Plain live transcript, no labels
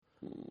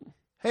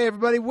Hey,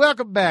 everybody,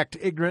 welcome back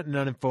to Ignorant and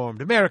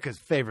Uninformed, America's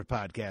favorite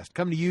podcast.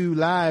 Coming to you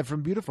live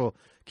from beautiful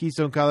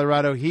Keystone,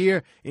 Colorado,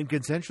 here in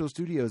Consensual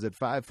Studios at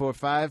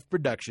 545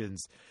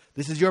 Productions.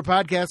 This is your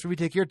podcast where we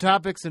take your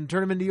topics and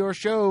turn them into your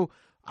show,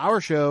 our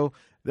show.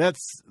 That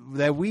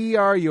we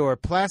are your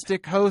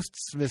plastic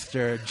hosts,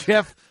 Mr.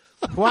 Jeff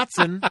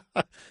Watson.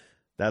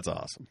 That's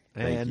awesome.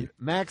 Thank and you.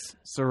 Max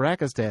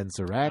Sarakistan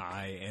Sarak.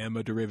 I am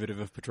a derivative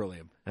of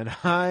petroleum. And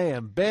I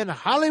am Ben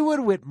Hollywood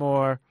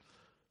Whitmore,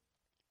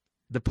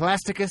 the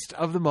plasticest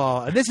of them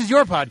all. And this is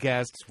your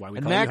podcast. That's why we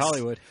and call Max, you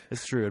Hollywood.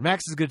 It's true. And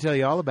Max is going to tell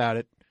you all about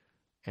it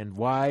and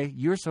why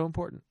you're so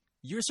important.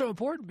 You're so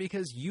important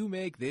because you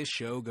make this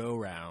show go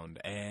round,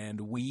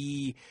 and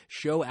we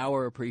show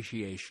our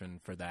appreciation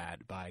for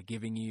that by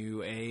giving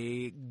you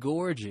a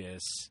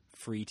gorgeous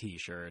free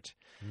T-shirt.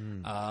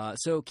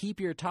 So keep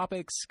your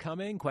topics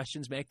coming.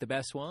 Questions make the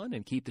best one,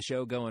 and keep the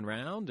show going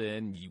round,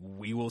 and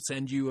we will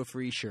send you a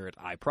free shirt.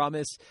 I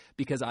promise,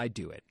 because I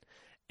do it.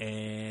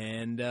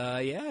 And,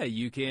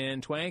 you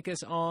can twank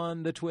us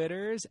on the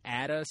Twitters,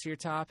 add us your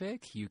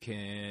topic. You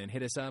can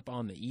hit us up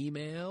on the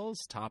emails,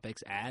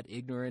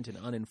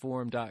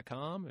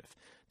 topics@ignorantanduninformed.com, if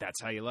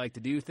that's how you like to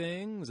do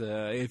things.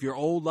 If you're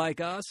old like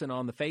us and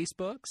on the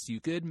Facebooks, you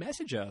could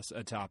message us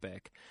a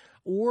topic.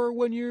 Or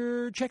when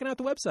you're checking out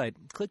the website,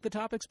 click the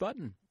topics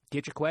button.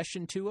 Get your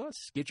question to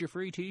us, get your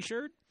free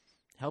T-shirt,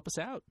 help us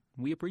out.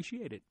 We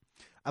appreciate it.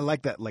 I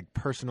like that, like,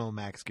 personal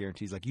Max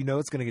guarantees. Like, you know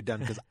it's going to get done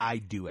because I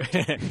do it.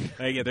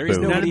 Yeah, there is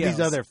None of nobody these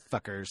else. other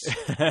fuckers.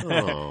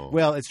 Oh.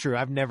 Well, it's true.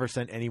 I've never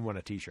sent anyone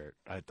a T-shirt.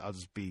 I'll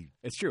just be...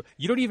 It's true.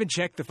 You don't even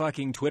check the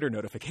fucking Twitter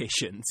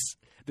notifications.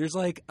 There's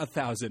like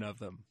 1,000 of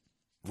them.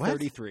 What?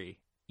 33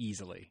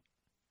 easily.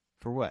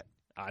 For what?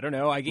 I don't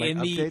know. Like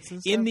updates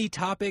and stuff? in the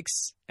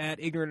topics at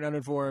Ignorant and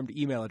Uninformed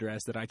email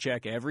address that I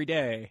check every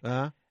day.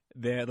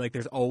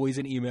 There's always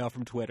an email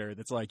from Twitter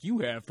that's like, you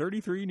have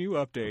 33 new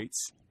updates.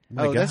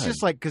 That's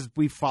just like because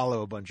we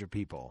follow a bunch of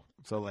people.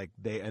 So like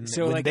when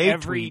they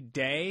every tweet,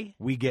 day?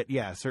 we get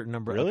a certain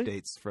number of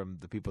updates from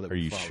the people that Are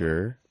we you follow.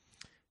 sure?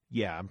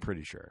 Yeah, I'm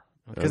pretty sure.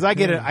 Because I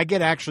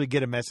actually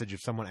get a message if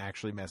someone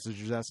actually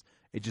messages us.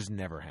 It just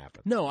never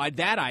happens. No, I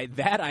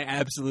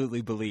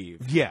absolutely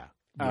believe. Yeah.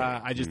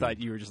 I just thought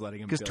you were just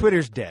letting him Because go.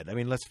 Twitter's dead. I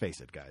mean, let's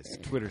face it, guys.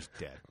 Twitter's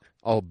dead.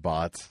 All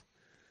bots.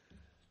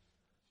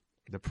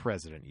 The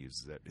president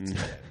uses it. It's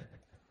dead.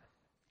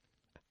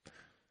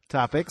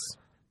 Topics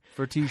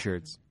for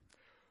T-shirts.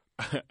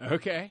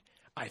 Okay.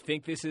 I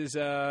think this is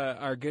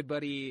our good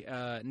buddy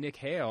Nick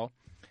Hale.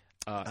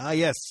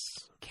 Yes.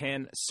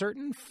 Can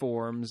certain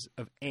forms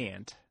of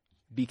ant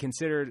be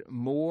considered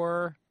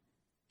more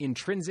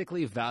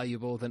intrinsically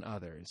valuable than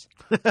others?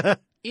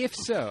 If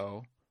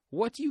so,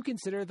 what do you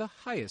consider the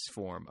highest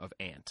form of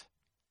ant?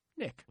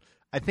 Nick.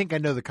 I think I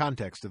know the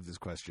context of this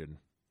question.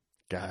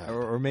 God.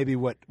 Or maybe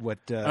what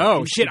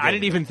Oh, shit. I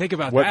didn't even think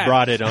about What that.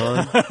 brought it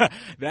on?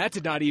 That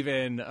did not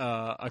even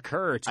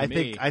occur to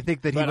me. I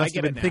think that he But I must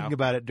have get been it thinking now.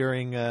 about it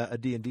during a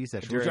D&D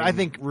session, which During- I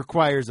think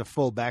requires a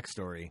full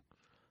backstory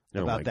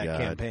Oh about my that God.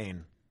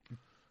 campaign.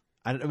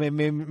 I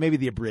mean, maybe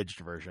the abridged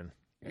version.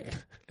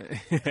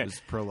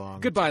 Just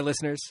prolonged. Goodbye,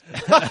 listeners.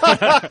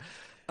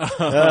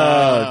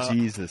 Oh,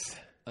 Jesus.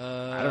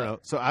 I don't know.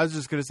 So I was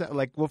just going to say,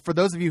 for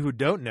those of you who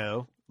don't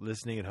know,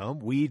 listening at home,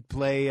 we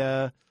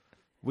play.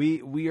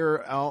 We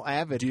are all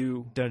avid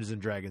Dungeons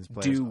and Dragons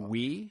players. Do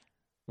we?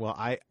 Well,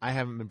 I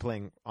haven't been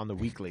playing on the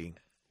weekly.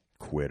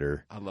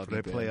 Quitter. I love But I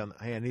you, play Ben. on.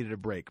 Hey, I needed a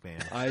break, man.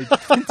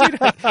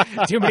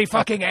 Too many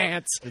fucking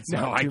ants.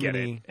 No, I Too get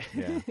many- it.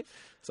 Yeah.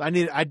 So I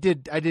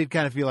did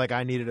kind of feel like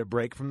I needed a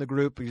break from the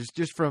group,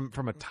 just from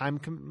a time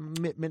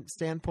commitment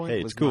standpoint.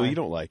 Hey, was it's cool. my- You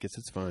don't like it.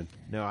 It's fine.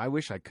 No, I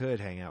wish I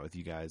could hang out with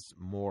you guys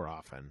more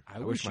often. I I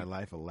wish wish my you-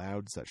 life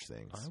allowed such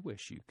things. I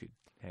wish you could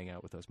hang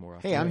out with us more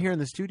often. Hey, I'm here in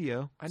the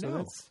studio. I so know.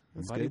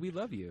 that's Buddy, good. we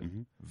love you.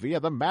 Mm-hmm. Via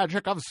the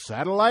magic of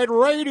satellite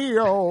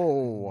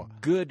radio.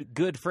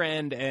 Good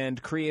friend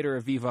and creator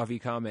of Viva V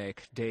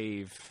Comic,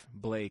 Dave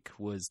Blake,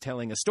 was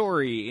telling a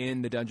story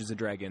in the Dungeons and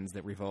Dragons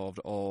that revolved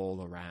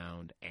all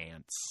around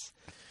ants.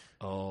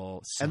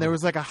 Oh, And there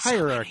was like a so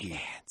many hierarchy.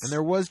 ants. And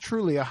there was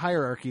truly a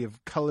hierarchy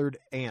of colored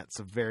ants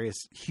of various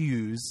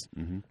hues.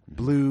 Mm-hmm.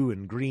 Blue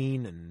and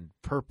green and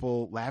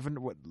purple,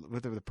 lavender. What were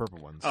the purple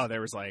ones? Oh,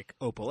 there was like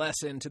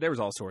opalescent. There was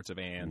all sorts of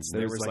ants.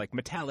 There There was, was like- like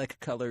metallic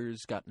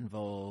colors got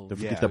involved. Don't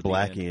Yeah. forget the At the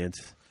black end.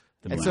 ants.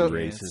 The And moon so-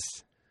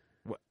 races.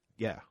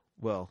 yeah.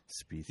 Well,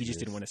 Species. He just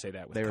didn't want to say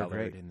that with They were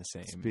colored great. in the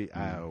same.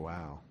 oh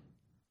wow.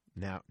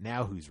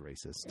 Now who's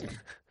racist?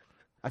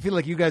 I feel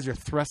like you guys are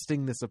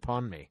thrusting this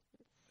upon me.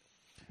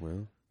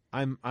 Well,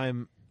 I'm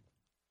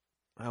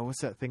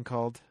what's that thing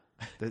called?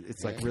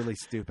 It's like really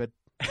stupid.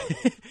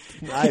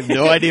 I have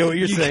no idea what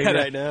you're You saying gotta-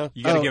 right now.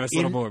 You got to give us a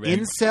little more, man.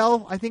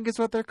 Incel, I think is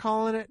what they're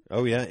calling it.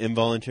 Oh, yeah.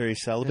 Involuntary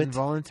celibate.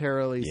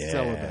 Involuntarily Yeah.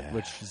 celibate,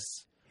 which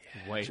is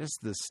Wait. just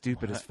the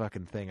stupidest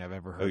fucking thing I've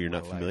ever heard. Oh, you're in my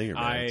not life. familiar,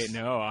 I Max.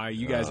 know.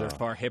 You guys are Oh.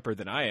 far hipper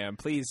than I am.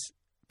 Please,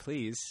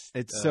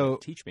 It's so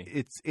teach me.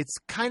 It's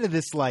kind of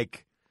this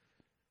like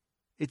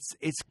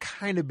it's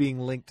kind of being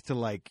linked to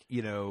like,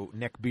 you know,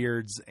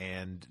 neckbeards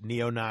and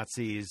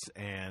neo-Nazis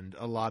and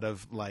a lot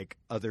of like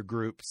other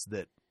groups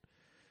that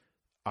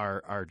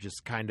are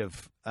just kind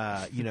of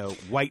you know,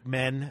 white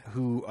men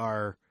who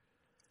are.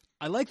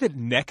 I like that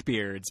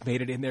neckbeards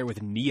made it in there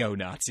with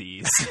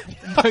neo-Nazis.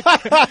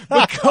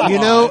 You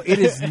know, it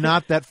is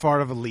not that far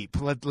of a leap.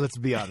 Let's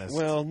be honest.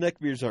 Well,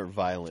 neckbeards aren't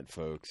violent,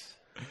 folks.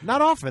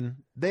 Not often.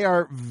 They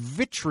are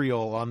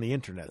vitriol on the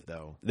internet,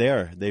 though. They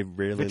are. They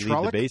rarely leave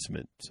Vitrolic? the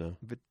basement. So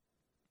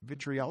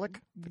Vitriolic?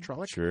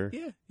 Vitrolic? sure,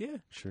 yeah.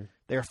 sure.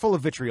 They are full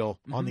of vitriol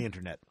on the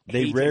internet.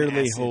 They Hate rarely and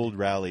acid. hold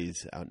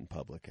rallies out in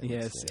public. I would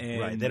Yes, say.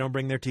 and Right. They don't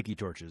bring their tiki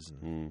torches.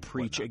 And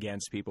preach whatnot.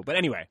 against people. But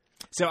anyway,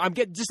 so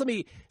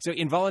so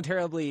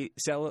involuntarily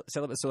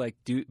celibate. So like,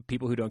 do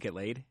people who don't get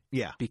laid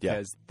Yeah.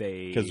 because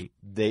because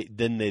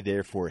they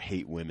therefore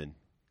hate women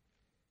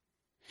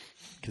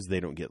because they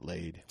don't get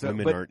laid. So,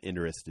 Women but- aren't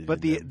interested.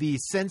 But in them. the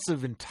sense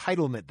of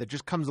entitlement that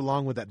just comes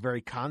along with that very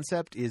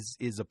concept is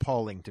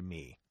appalling to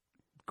me,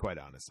 quite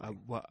honestly.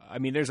 well, I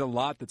mean, there's a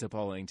lot that's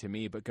appalling to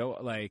me. But go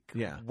like,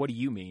 Yeah. what do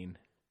you mean?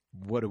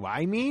 What do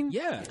I mean?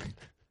 Yeah.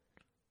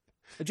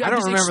 I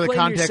don't remember the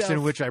context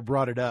in which I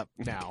brought it up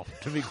now,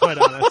 to be quite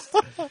honest.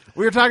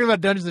 We were talking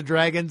about Dungeons &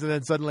 Dragons, and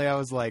then suddenly I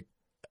was like,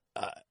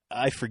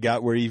 I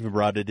forgot where you even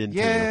brought it into.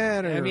 yeah,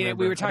 I don't I mean,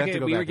 remember. we were I'd have to talking.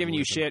 go We back were and giving you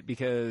listen. shit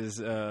because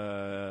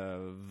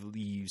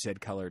you said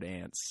colored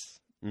ants,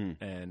 Mm.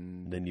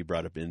 and Then you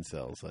brought up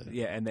incels.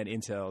 yeah, and then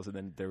incels, and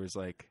then there was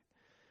like,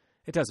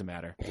 it doesn't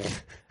matter.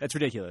 That's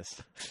ridiculous.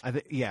 I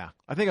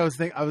think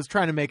I was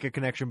trying to make a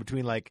connection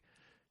between like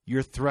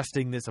you're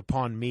thrusting this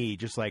upon me,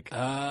 just like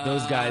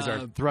those guys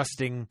are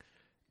thrusting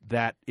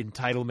that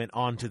entitlement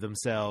onto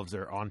themselves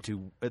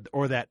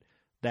or that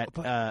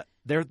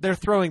they're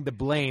throwing the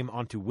blame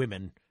onto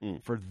women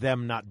for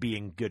them not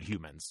being good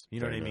humans. You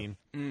know Fair what enough.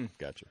 I mean?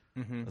 Gotcha.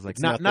 Mm-hmm. It's like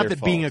It's not not their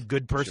that being a fault.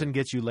 good person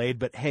gets you laid,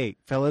 but hey,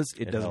 fellas,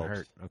 it doesn't helps.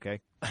 hurt. Okay.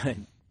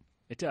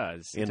 It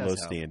does. It And does low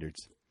help.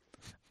 standards.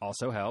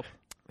 Also help.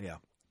 Yeah.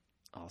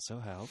 Also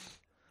help.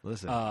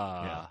 Listen.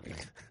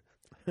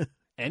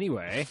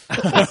 Anyway,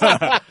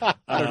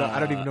 I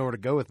don't even know where to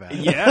go with that.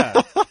 yeah.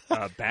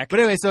 Back. But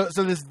anyway, so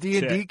this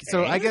D&D. To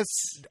So I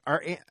ants?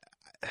 guess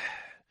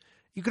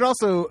you could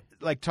also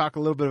like talk a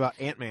little bit about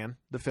Ant-Man,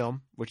 the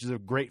film, which is a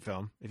great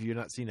film if you've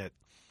not seen it.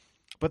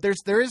 But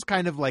there is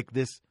kind of like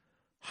this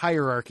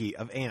hierarchy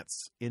of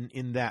ants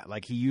in that,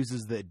 like he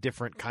uses the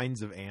different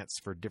kinds of ants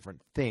for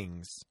different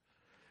things.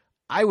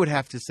 I would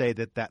have to say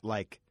that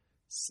like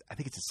I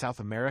think it's a South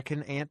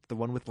American ant, the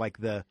one with like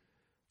the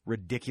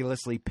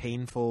ridiculously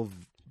painful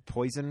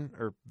poison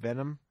or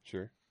venom.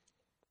 Sure.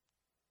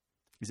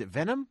 Is it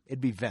venom? It'd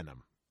be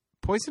venom.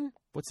 Poison?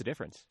 What's the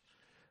difference?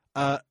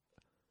 I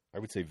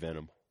would say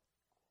venom.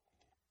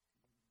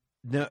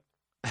 No.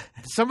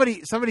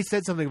 Somebody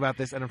said something about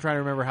this, and I'm trying to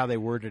remember how they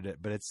worded it,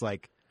 but it's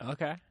like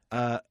Okay.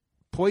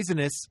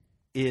 poisonous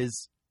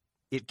is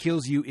it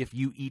kills you if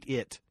you eat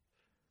it.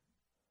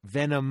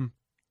 Venom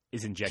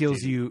Is injected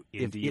kills you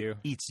if into it you.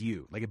 eats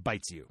you, like it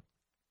bites you.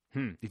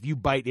 Hmm. If you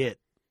bite it,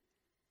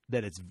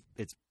 then it's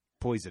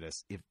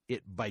poisonous. If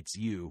it bites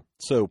you,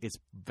 So it's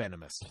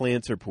venomous.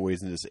 plants are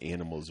poisonous,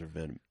 animals are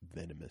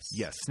venomous.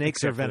 Yes, snakes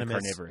Except are for the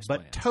venomous, carnivorous but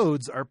plants.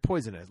 toads are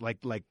poisonous, like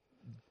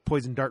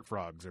poison dart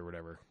frogs or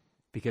whatever.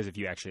 Because if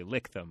you actually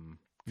lick them.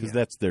 Because Yeah.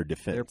 that's their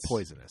defense. They're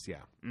poisonous.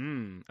 Yeah,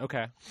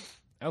 Okay.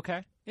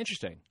 Okay.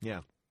 Interesting.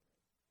 yeah.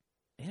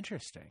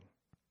 Interesting.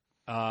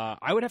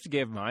 I would have to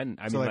give mine.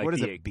 I So mean, like, what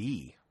does the, it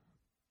be?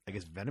 I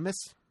guess venomous,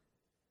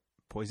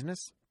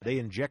 poisonous. They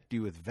inject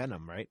you with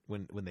venom, right?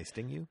 When they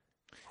sting you,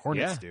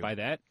 hornets do. by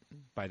that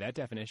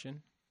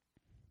definition.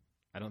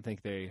 I don't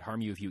think they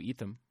harm you if you eat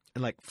them.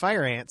 And like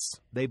fire ants,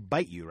 they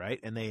bite you, right?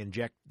 And they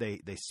inject, they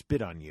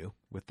spit on you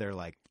with their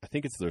like I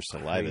think it's their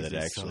saliva that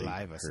crazy actually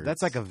saliva. So hurts.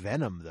 that's like a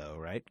venom, though,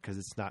 right? Because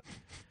it's not.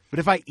 But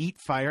if I eat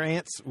fire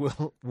ants,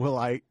 will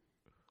I?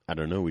 I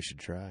don't know. We should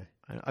try.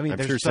 I mean, I'm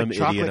there's sure just, like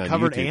some idiot on chocolate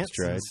covered YouTube's ants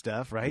and tried.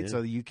 stuff, right? Yeah.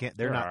 So you can't.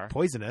 They're There not are.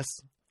 poisonous.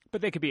 But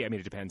they could be. I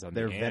mean, it depends on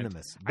They're the ant.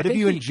 venomous. I But if think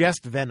you the-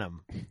 ingest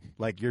venom,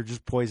 like you're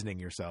just poisoning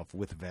yourself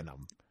with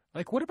venom.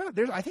 Like, what about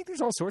I think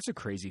there's all sorts of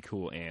crazy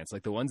cool ants,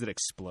 like the ones that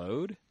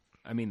explode.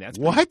 I mean, that's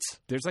What?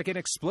 There's like an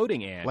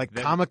exploding ant, Like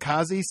that-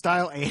 kamikaze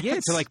style ants? Yeah,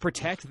 to like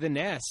protect the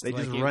nest. They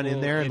Like, just it run in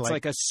there and, it's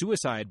like- like a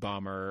suicide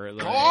bomber.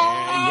 Like, Oh!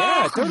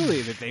 yeah,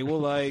 totally. That they will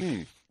like.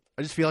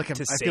 I just feel like To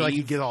I feel like he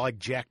save- gets all like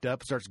jacked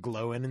up, starts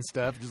glowing and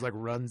stuff, just like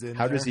runs in.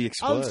 How there. does he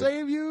I'll explode?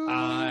 save you.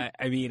 I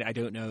mean, I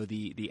don't know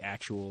the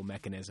actual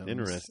mechanism.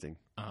 Interesting.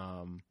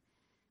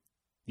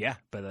 Yeah,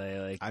 but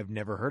I like. I've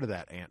never heard of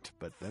that ant,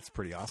 but that's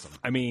pretty awesome.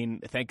 I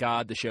mean, thank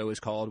God the show is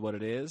called what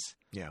it is.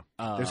 Yeah,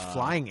 there's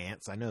flying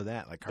ants. I know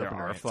that. Like There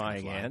carpenter are ants can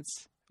flying fly.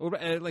 ants. What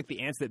about, like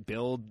the ants that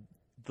build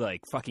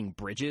like fucking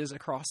bridges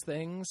across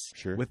things?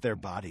 Sure. with their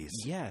bodies.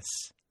 Yes.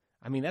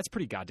 I mean, that's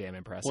pretty goddamn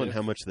impressive. Well, and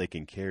how much they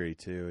can carry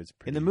too is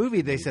pretty. In the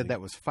movie, they amazing. said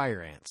that was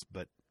fire ants,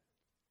 but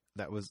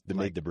that was they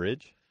like, made the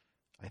bridge.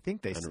 I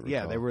think they I don't they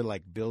recall. were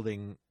like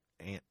building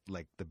ant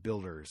like the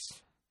builders.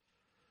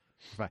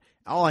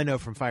 All I know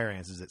from fire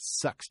ants is it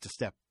sucks to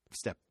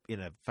step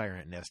in a fire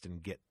ant nest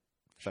and get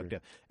fucked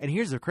up. And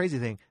here's the crazy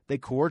thing: they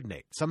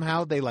coordinate.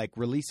 Somehow they like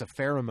release a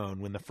pheromone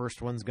when the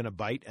first one's going to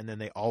bite, and then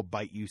they all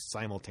bite you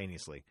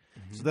simultaneously.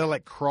 Mm-hmm. So they'll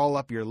like crawl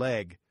up your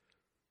leg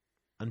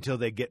until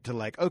they get to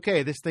like,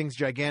 okay, this thing's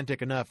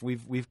gigantic enough.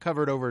 We've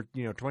covered over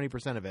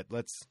 20% of it.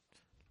 Let's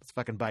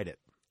fucking bite it.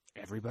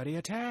 Everybody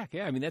attack.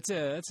 Yeah, I mean that's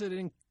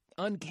an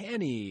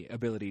uncanny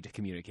ability to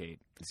communicate.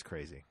 It's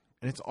crazy,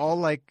 and it's all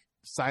like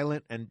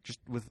silent and just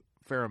with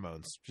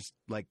pheromones, just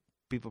like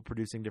people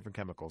producing different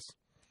chemicals.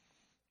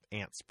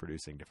 Ants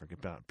producing different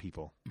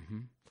people. Mm-hmm.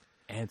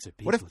 Ants are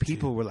people. What if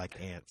people too? were like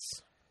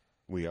ants?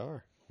 We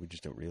are. We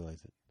just don't realize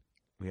it.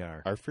 We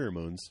are. Our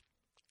pheromones.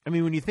 I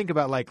mean, when you think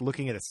about like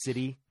looking at a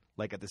city,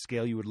 like at the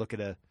scale you would look at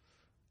an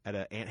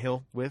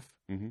anthill with,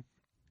 Mm-hmm.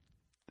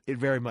 it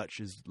very much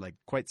is like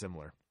quite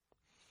similar.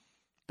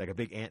 Like a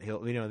big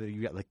anthill.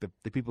 You got like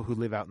the people who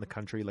live out in the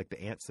country, like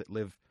the ants that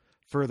live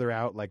further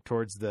out, like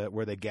towards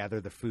where they gather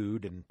the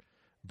food and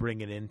bring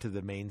it into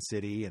the main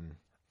city, and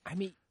I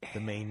mean, the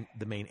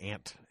main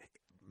ant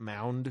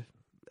mound.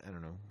 I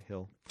don't know,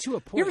 hill. to a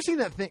point. You ever seen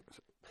that thing?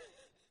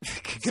 Go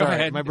Sorry,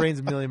 ahead. my brain's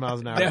a million miles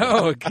an hour.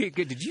 No, good.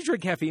 Did you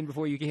drink caffeine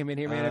before you came in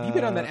here, man? Have you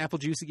been on that apple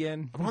juice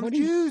again? I'm on the What do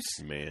you-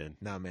 juice. Man.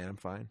 No, man, I'm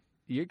fine.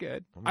 You're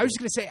good. I'm I was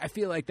good. just gonna say, I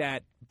feel like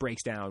that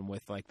breaks down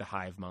with like the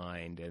hive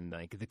mind and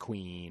like the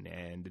queen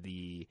and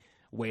the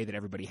way that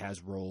everybody has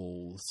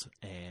roles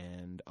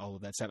and all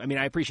of that stuff. I mean,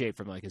 I appreciate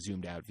from like a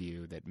zoomed out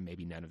view that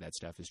maybe none of that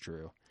stuff is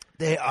true.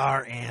 They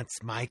are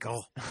ants,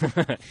 Michael.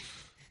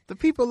 The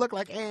people look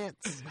like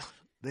ants.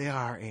 They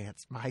are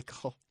ants,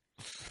 Michael.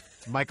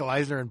 It's Michael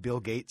Eisner and Bill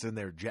Gates in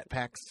their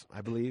jetpacks,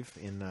 I believe,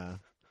 in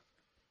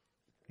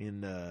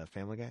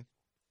Family Guy.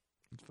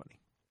 It's funny.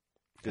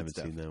 Good Haven't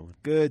stuff. seen that one.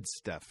 Good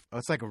stuff. Oh,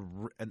 it's like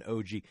an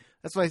OG.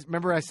 That's why.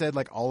 Remember, I said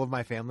like all of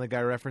my Family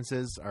Guy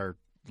references are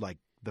like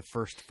the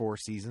first 4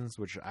 seasons,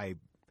 which I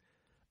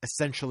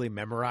essentially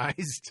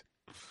memorized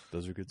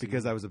Those are good.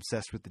 because I was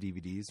obsessed with the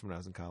DVDs when I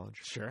was in college.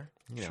 Sure,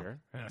 You know, sure.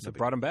 no So big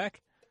brought him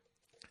back.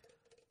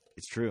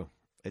 It's true.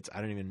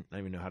 I don't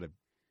even know how to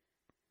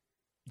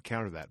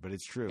counter that, but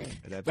it's true.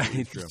 It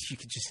absolutely is true. You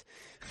could just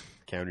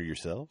Counter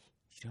yourself.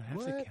 you don't have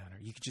to What? counter.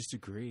 You could just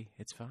agree.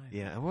 It's fine.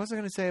 Yeah, what was I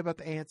going to say about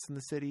the ants and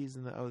the cities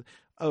and the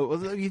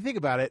well, if you think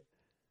about it,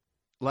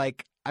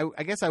 like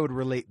I guess I would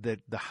relate the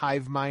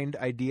hive mind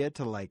idea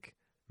to like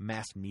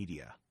mass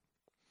media,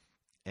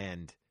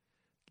 and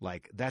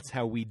like that's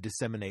how we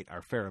disseminate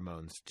our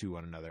pheromones to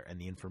one another and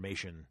the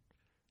information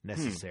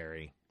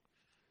necessary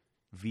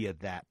via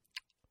that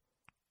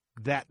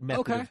method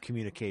Okay. of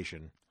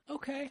communication.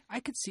 Okay, I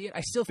could see it.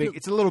 I still feel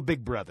It's a little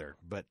Big Brother,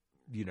 but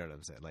you know what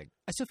I'm saying. Like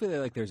I still feel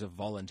like there's a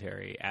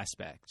voluntary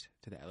aspect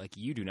to that. Like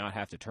you do not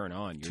have to turn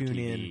on your tune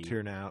TV. in,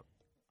 turn out,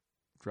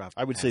 drop.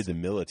 I would say acid the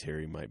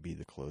military might be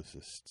the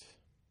closest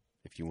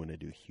if you want to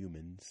do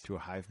humans. to a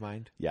hive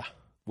mind. Yeah.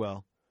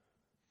 Well,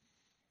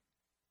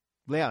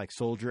 yeah, like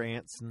soldier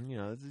ants, and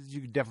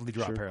you could definitely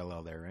draw Sure. a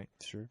parallel there, right?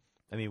 Sure.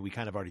 I mean, we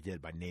kind of already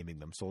did by naming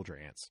them soldier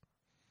ants,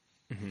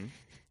 Mm-hmm.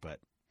 but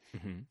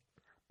Mm-hmm.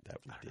 That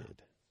we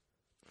did.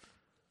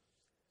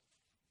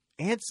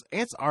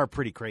 ants are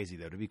pretty crazy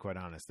though. To be quite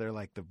honest, they're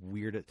like the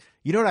weirdest.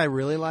 You know what I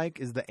really like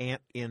is the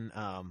ant in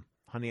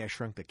Honey, I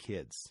Shrunk the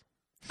Kids.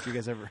 Did you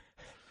guys ever?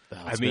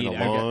 It's been a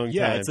long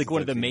yeah, time it's like since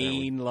one of I've the seen that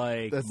one. main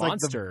like That's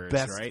monsters,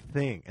 like the best right?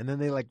 thing. And then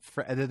they like,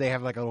 and then they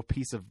have like a little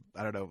piece of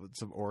I don't know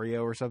some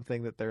Oreo or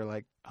something that they're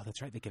like, Oh,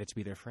 that's right. They get it to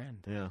be their friend.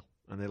 yeah,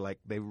 and they like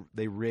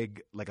they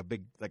rig like a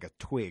big like a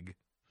twig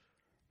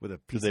with a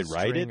Do piece they of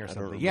ride string it? or I don't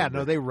something. Yeah, no,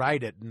 remember. they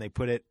ride it and they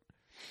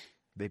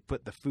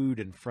put the food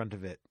in front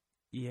of it.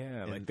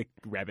 Yeah, like And- the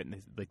rabbit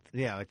and like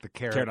Yeah, like the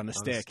carrot on the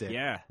stick.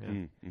 Yeah.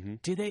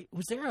 Mm-hmm.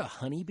 Was there a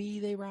honeybee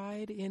they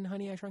ride in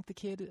Honey, I Shrunk the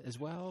Kid as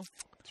well?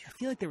 I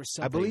feel like there was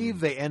something. I believe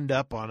they end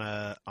up on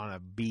a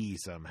bee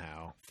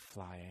somehow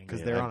flying because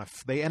Yeah. they're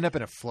they end up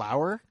in a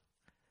flower,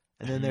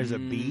 and then there's a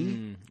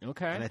bee, Mm,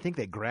 okay. and I think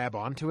they grab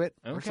onto it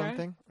or Okay.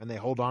 something, and they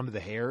hold on to the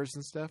hairs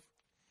and stuff.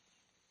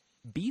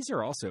 Bees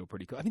are also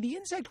pretty cool. I mean, the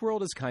insect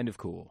world is kind of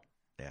cool.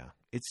 Yeah,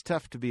 it's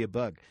tough to be a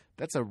bug.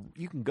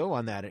 You can go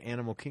on that at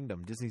Animal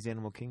Kingdom, Disney's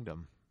Animal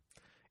Kingdom.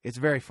 It's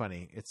very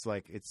funny. It's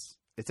like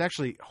it's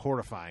actually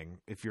horrifying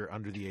if you're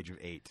under the age of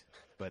 8,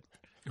 but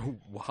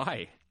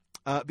Why?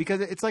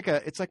 because it's like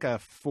a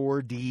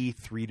 4D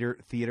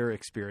theater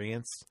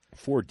experience.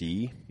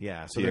 4D.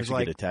 Yeah, So so you there's actually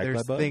like get attacked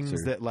there's by bugs, things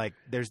or- that like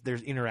there's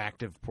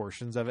interactive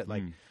portions of it.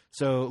 Like Mm.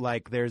 so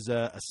like there's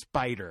a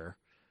spider,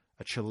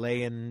 a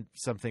Chilean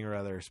something or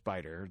other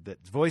spider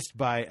that's voiced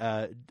by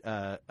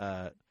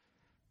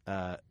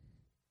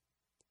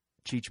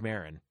Cheech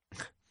Marin.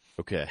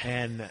 Okay.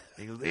 And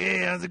he goes, "Hey,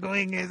 how's it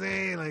going?"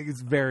 Like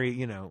it's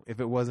very, if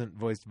it wasn't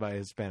voiced by a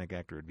Hispanic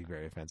actor, it'd be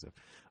very offensive.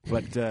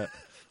 But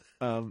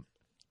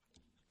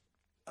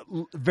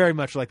very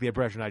much like the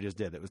impression I just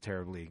did, that was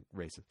terribly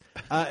racist.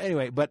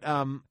 Anyway, but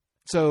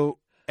so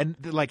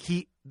like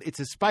it's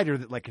a spider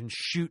that like can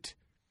shoot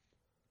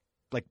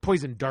like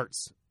poison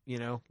darts,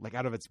 like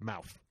out of its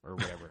mouth or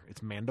whatever,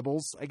 its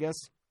mandibles, I guess.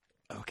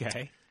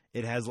 Okay.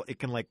 it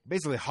can like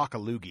basically hawk a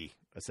loogie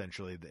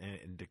essentially,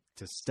 and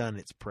to stun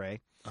its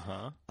prey.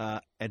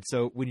 And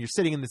so when you're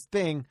sitting in this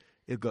thing,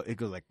 it goes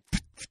like,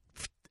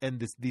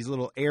 and these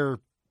little air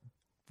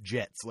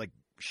jets like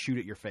shoot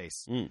at your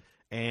face,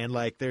 and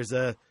like there's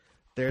an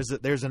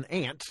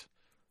ant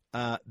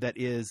that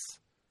is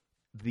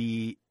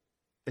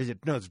it's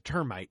a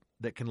termite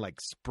that can like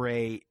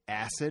spray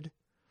acid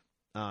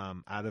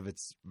out of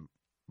its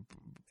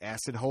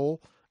acid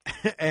hole,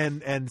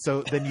 and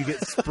so then you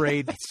get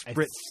sprayed. I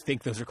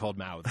think those are called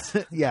mouths.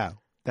 Yeah,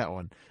 that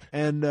one.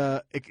 And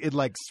it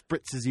like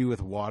spritzes you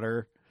with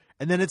water,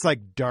 and then it's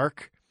like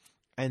dark,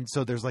 and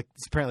so there's like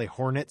apparently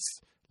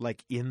hornets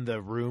like in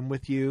the room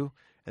with you,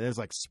 and there's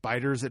like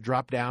spiders that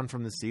drop down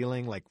from the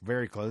ceiling like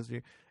very close to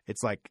you.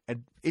 It's like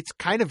it's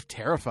kind of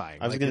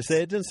terrifying. I was going to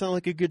say it doesn't sound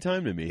like a good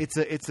time to me. It's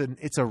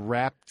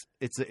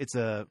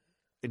a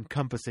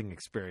encompassing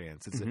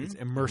experience. It's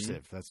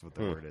immersive. That's what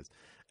the word is.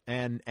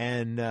 And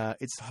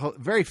it's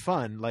very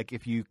fun. Like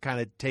if you kind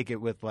of take it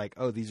with like,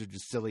 oh, these are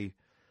just silly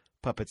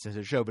puppets in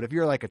a show. But if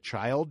you're like a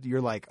child, you're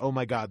like, oh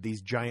my God,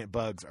 these giant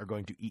bugs are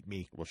going to eat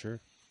me. Well,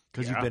 sure.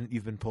 Because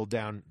you've been pulled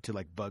down to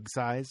like bug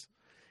size.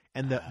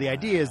 And the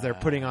idea is they're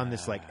putting on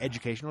this like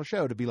educational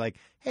show to be like,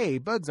 hey,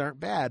 bugs aren't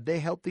bad. They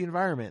help the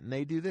environment and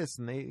they do this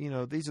and they,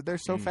 they're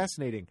so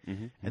fascinating.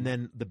 And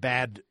then the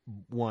bad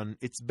one,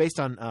 it's based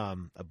on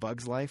A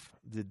Bug's Life,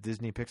 the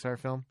Disney Pixar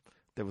film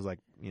that was like,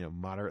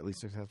 moderately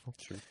successful.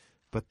 Sure.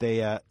 But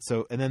they, and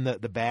then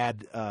the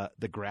bad,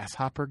 the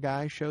grasshopper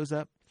guy shows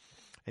up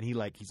and he's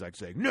like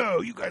saying, no,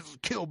 you guys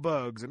kill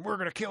bugs and we're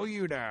going to kill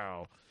you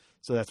now.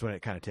 So that's when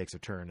it kind of takes a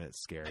turn and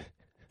it's scary.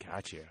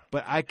 Gotcha.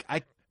 But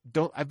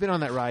I've been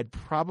on that ride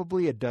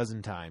probably a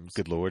dozen times.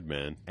 Good Lord,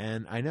 man.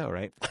 And I know,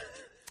 right?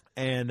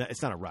 And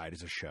it's not a ride,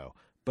 it's a show.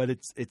 But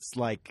it's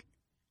like,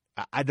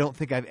 I don't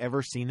think I've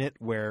ever seen it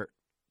where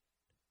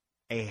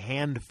a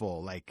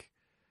handful, like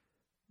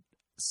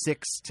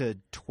 6 to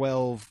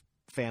 12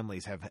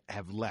 families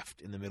have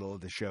left in the middle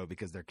of the show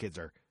because their kids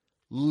are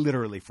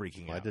literally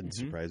freaking out. That didn't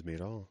surprise me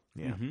at all.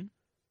 Yeah.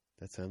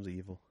 That sounds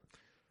evil.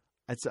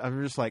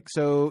 I'm just like,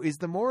 so is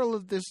the moral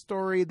of this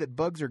story that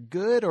bugs are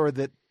good or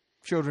that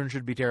children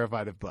should be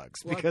terrified of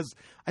bugs? Because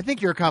I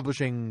think you're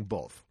accomplishing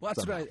both. Well,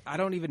 that's what I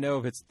don't even know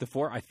if it's the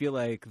former. I feel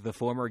like the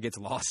former gets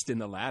lost in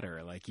the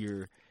latter. Like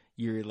you're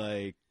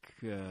like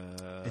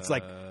it's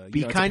like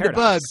be kind to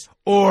bugs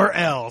or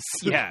else.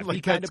 Yeah, like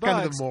be kind that's to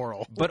kind bugs, of the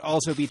moral. but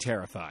also be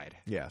terrified.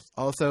 Yes.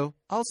 Also,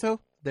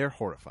 they're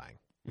horrifying.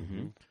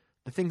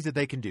 The things that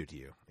they can do to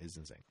you is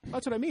insane.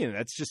 That's what I mean.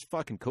 That's just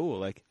fucking cool.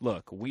 Like,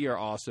 look, we are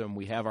awesome.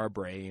 We have our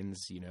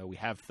brains. We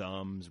have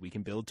thumbs. We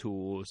can build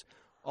tools.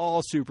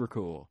 All super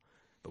cool.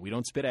 But we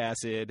don't spit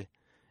acid,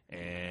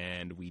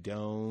 and we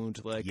don't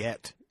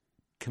yet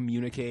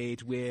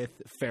communicate with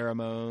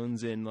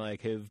pheromones and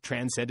like have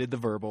transcended the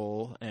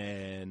verbal.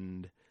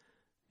 And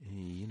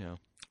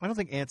I don't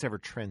think ants ever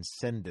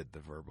transcended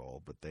the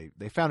verbal, but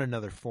they found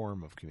another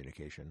form of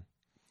communication.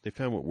 They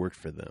found what worked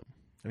for them.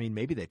 I mean,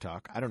 maybe they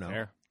talk. I don't know.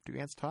 Fair. Do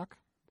ants talk?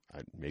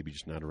 Maybe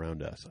just not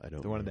around us. I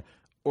don't know.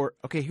 Or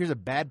okay, here's a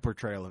bad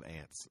portrayal of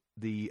ants: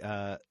 the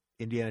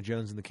Indiana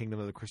Jones and the Kingdom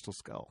of the Crystal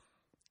Skull.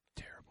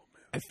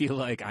 I feel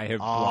like I have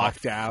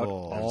blocked out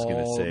Awful. I was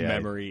going to say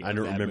memory. I don't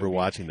of that remember movie.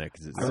 watching that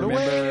because I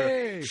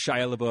remember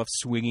Shia LaBeouf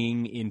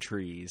swinging in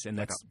trees, and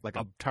that's like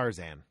a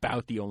Tarzan.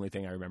 about the only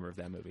thing I remember of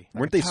that movie.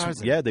 weren't they?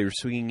 Tarzan. Yeah, they were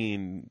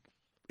swinging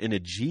in a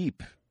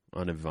Jeep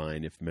on a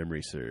vine, if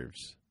memory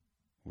serves.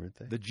 Weren't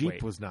they? The Jeep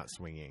Wait. was not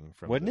swinging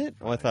from. Wasn't the it?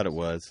 Oh, I thought it vines.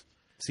 was.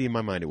 See, in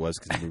my mind, it was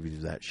because the movie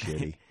was that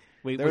shitty.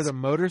 Wait, There was a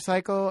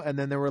motorcycle, and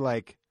then there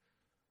was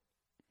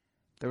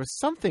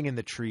something in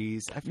the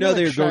trees. I feel No, like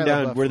they were going Shia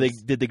down.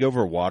 LaBeouf Did they go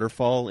over a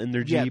waterfall in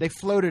their Jeep? Yeah, they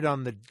floated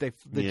on the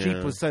Yeah.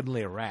 Jeep was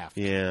suddenly a raft.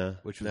 Yeah,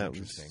 Which was that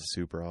interesting. was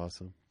super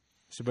awesome.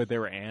 but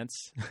there were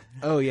ants.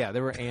 Oh yeah,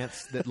 there were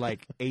ants that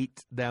like ate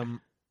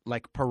them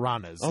like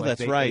piranhas. Oh, Like, that's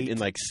they right. ate- In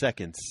like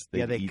seconds,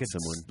 they eat could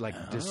someone.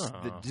 like just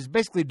Oh. just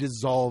basically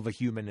dissolve a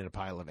human in a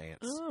pile of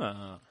ants.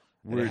 Ah.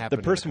 And it The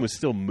happened person in a- was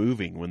still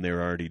moving when they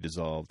were already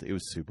dissolved. It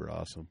was super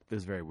awesome. It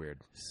was very weird.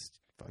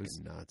 Fucking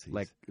was Nazis.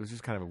 Like it was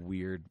just kind of a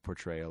weird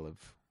portrayal of.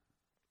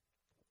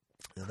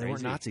 No, they weren't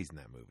Crazy. Nazis in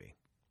that movie.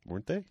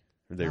 weren't they?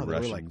 Or they No,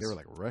 Russians? They were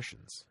like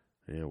Russians.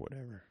 Yeah,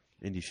 whatever.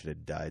 Indy should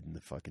have died in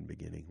the fucking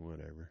beginning.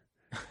 Whatever.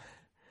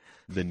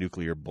 The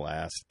nuclear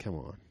blast. Come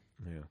on.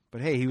 Yeah,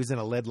 but hey, he was in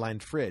a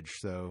lead-lined fridge,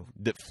 so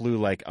That flew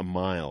like a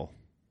mile.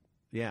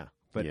 yeah.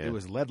 But Yeah. it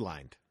was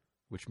lead-lined,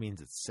 which means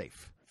it's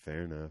safe.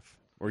 Fair enough.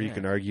 Or you Yeah.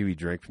 can argue he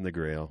drank from the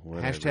Grail.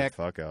 Whatever. Hashtag-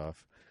 Fuck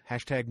off.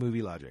 Hashtag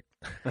movie logic.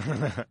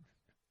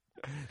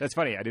 That's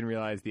funny. I didn't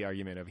realize the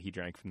argument of he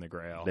drank from the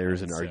Grail.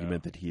 There's an So-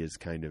 argument that he is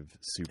kind of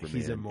Superman.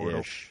 He's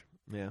immortal.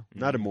 Yeah.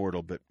 Not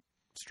immortal, but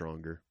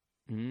stronger.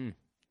 Mm.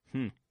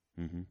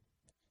 Mm-hmm.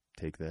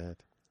 Take that.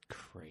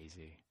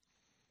 Crazy.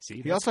 See,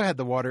 He also had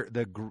the water of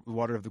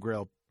the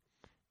Grail.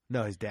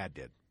 No, his dad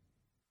did.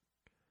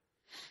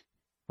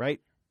 Right?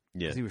 Yeah.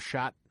 Because he was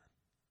shot.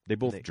 They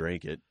both they-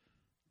 drank it.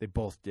 They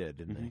both did,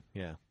 didn't Mm-hmm. they?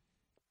 Yeah.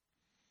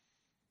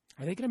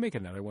 Are they going to make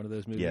another one of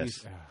those movies?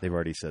 Yes, they've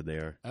already said they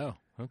are. Oh,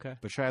 okay.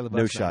 But Shia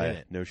LaBeouf's No not in Shia.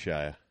 it. No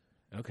Shia.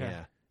 Okay.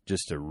 Yeah.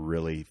 Just a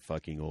really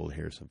fucking old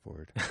Harrison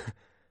Ford.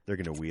 They're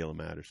going to wheel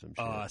him out or some shit.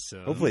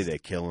 Awesome. Hopefully they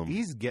kill him.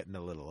 He's getting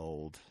a little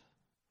old.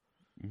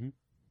 Mm-hmm.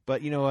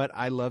 But you know what?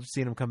 I love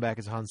seeing him come back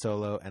as Han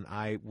Solo, and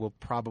I will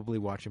probably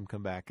watch him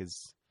come back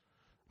as...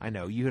 I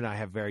know, you and I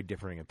have very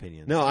differing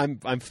opinions. No,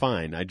 I'm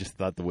fine. I just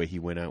thought the way he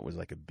went out was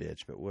like a bitch,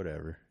 but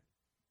whatever.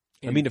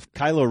 I mean, if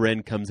Kylo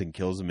Ren comes and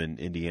kills him in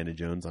Indiana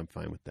Jones, I'm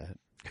fine with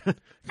that.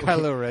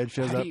 Kylo Ren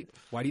shows up.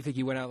 Why do you think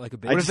he went out like a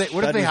bitch? I What if just they,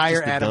 what if thought they it was hire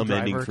just a Adam dumb Driver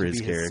ending to for his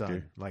be his character.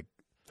 son? Like,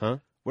 Huh?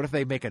 what if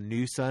they make a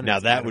new son? Now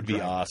It's that Adam would be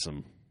Driver?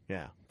 awesome.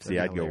 Yeah. See,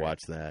 that'd I'd be go hilarious.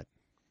 watch that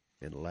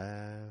and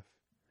laugh.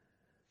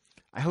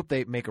 I hope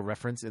they make a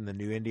reference in the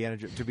new Indiana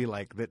Jones to be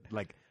like that.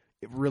 Like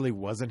it really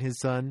wasn't his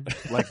son.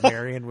 Like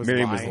Marion was.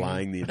 Marion lying. was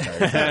lying the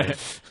entire time.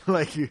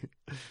 Like,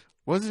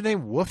 what's his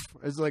name? Woof.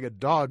 It's like a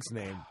dog's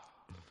name.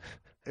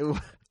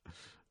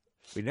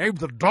 We named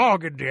the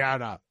dog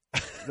Indiana.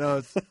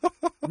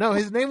 No,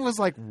 his name was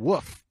like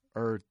Woof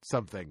or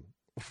something.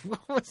 What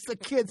was the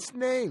kid's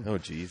name? Oh,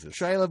 Jesus.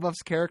 Shia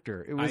LaBeouf's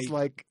character. It was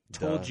like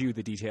told you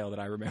the detail that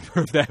I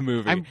remember of that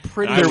movie. I'm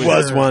pretty. There sure,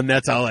 was one.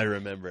 That's all I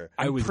remember.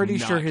 I was pretty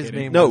not sure his kidding.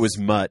 name. No, it was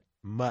Mutt.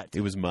 Mutt.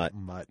 It was Mutt.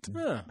 Mutt.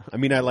 Huh. I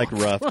mean, I like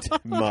roughed.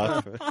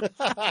 Mutt.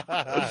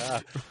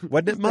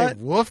 Wasn't it Mutt?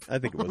 Woof. I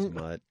think it was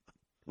Mutt.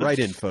 Right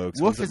in, folks.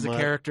 Woof Was it is a Mutt?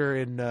 character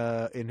in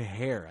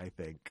Hair, I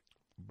think.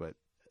 But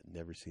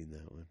Never seen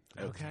that one.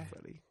 that's Okay.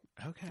 funny.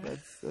 Okay.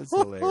 That's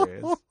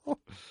hilarious.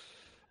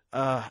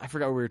 I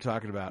forgot what we were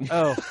talking about.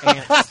 Oh,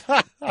 ants.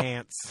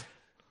 Ants.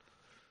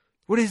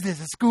 What is this?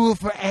 A school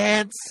for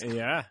ants?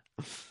 Yeah,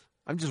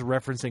 I'm just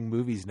referencing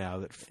movies now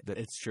that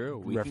it's true.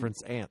 We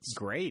reference ants.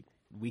 Great.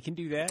 We can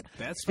do that.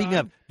 That's Speaking fine.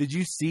 of, did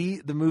you see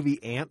the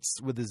movie Ants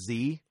with a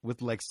Z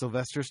with like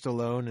Sylvester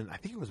Stallone and I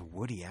think it was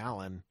Woody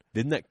Allen?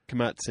 Didn't that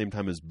come out at the same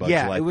time as Bugs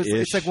Yeah, Life? it was.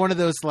 It's like one of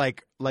those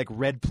like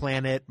Red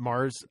Planet,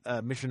 Mars,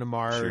 Mission to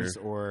Mars,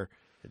 Sure. or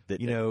that,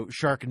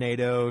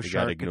 Sharknado, They got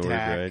Shark ignored,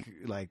 Attack, right?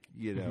 like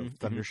Mhm,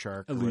 Thunder mhm.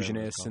 Shark, or whatever it's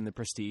Illusionist called. and the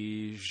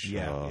Prestige.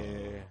 Yeah. Oh.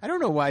 I don't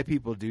know why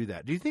people do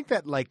that. Do you think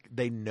that like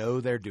they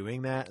know they're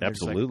doing that? And they're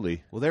just like,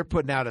 Absolutely. well, they're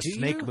putting out a Do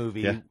snake you?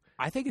 movie. Yeah.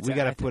 I think it's. We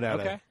gotta I think- put out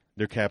okay.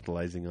 They're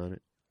capitalizing on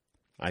it.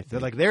 I think. They're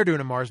like they're doing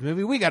a Mars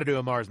movie. We got to do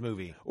a Mars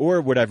movie. Or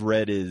what I've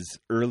read is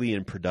early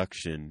in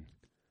production,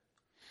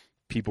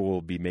 people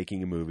will be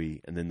making a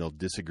movie and then they'll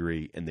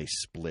disagree and they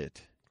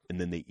split. And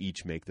then they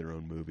each make their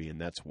own movie,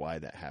 and that's why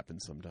that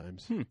happens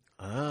sometimes.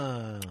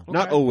 Ah,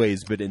 Not Okay.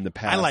 always, but in the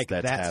past, I like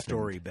that's that happened.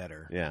 story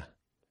better. Yeah,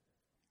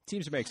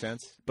 Seems to make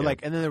sense. But Yeah. like,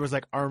 and then there was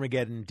like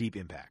Armageddon, Deep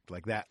Impact,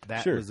 like that.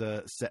 That Sure. was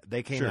a set.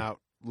 They came Sure. out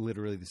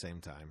literally the same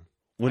time.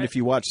 when if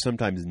you watch,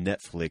 sometimes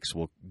Netflix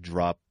will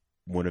drop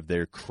one of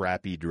their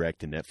crappy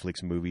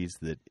direct-to-Netflix movies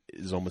that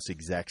is almost the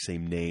exact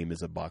same name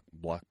as a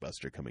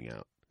blockbuster coming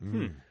out,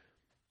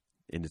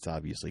 and it's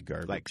obviously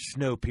garbage. Like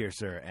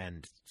Snowpiercer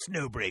and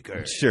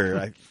Snowbreaker. Sure,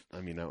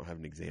 I mean, I don't have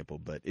an example,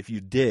 but if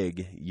you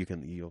dig,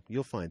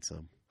 you'll find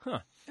some. Huh.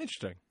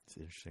 Interesting. It's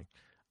interesting.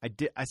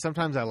 I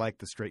sometimes I like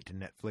the straight to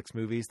Netflix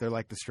movies. They're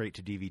like the straight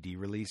to DVD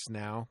release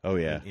now. Oh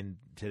yeah, in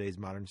today's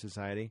modern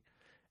society,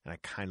 and I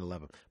kind of love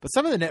them. But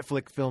some of the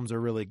Netflix films are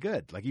really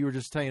good. Like you were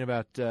just telling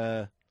about.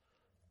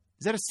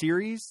 Is that a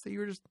series that you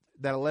were just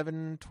that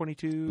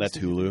 11/22? that's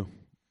Hulu.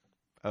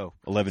 Oh,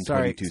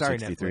 11/22/63. Sorry,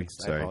 Netflix.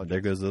 I Sorry, apologize.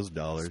 there goes those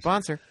dollars.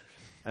 sponsor.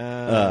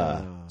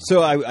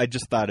 So I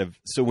just thought of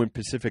when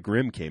Pacific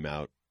Rim came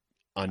out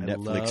on I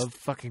Netflix, love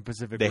fucking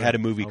Pacific. they Rim. had a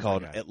movie Oh my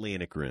called God.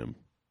 Atlantic Rim.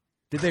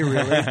 Did they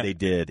really? They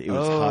did. It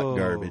was hot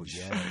garbage.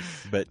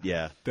 Yes. But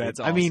yeah, That's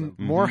I mean,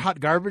 awesome. more Mhm. hot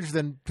garbage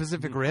than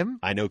Pacific Rim.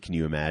 I know. Can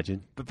you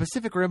imagine? But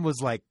Pacific Rim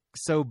was like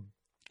so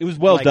It was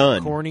well like,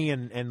 done. corny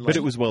and But like,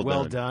 it was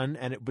well done,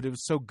 and but it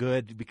was so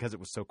good because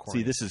it was so corny.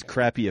 See, this is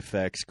crappy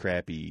effects,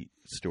 crappy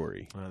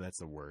story. Oh, that's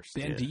the worst.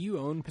 Ben, Yeah. do you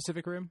own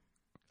Pacific Rim?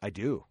 I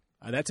do,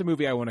 That's a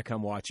movie I want to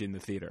come watch in the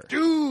theater.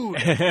 dude.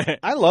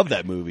 I love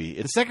that movie. The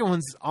It's, second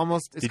one's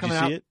almost. It's did you coming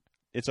see out. it?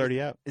 It's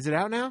already out. Is it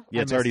out now?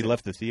 Yeah, I it's already missed it.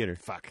 left the theater.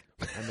 Fuck,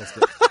 I missed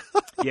it.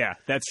 Yeah,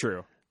 that's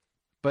true.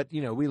 But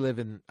you know, we live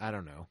in I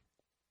don't know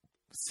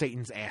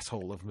Satan's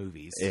asshole of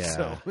movies. Yeah.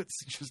 So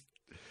it's just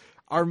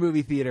our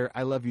movie theater.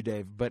 I love you,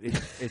 Dave, but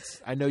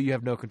it's. I know you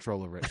have no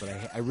control over it, but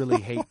I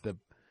really hate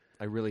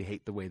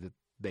the way that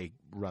they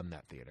run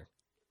that theater.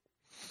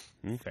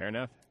 Fair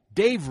enough.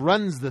 Dave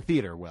runs the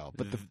theater well,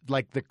 but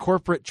the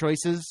corporate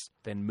choices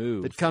Then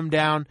move. that come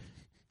down,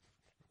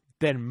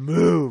 then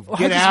move, Well,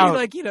 get I just out. mean,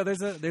 like, you know,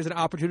 there's an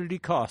opportunity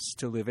cost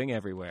to living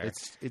everywhere.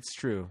 It's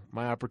true.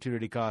 My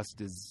opportunity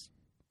cost is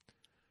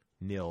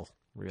nil,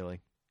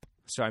 really.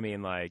 So I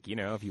mean, like, you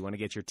know, if you want to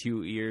get your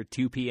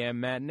 2 p.m.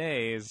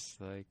 matinees,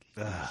 like,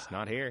 it's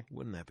not here.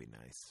 Wouldn't that be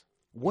nice,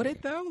 Would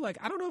it though? Like,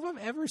 I don't know if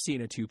I've ever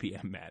seen a 2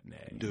 p.m.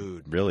 matinee.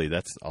 dude? Really,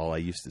 that's all I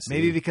used to see.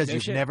 Maybe because No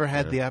you've shit. never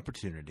had Yeah. the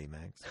opportunity,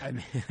 Max. I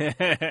mean,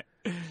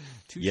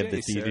 you have the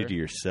touche, theater sir. to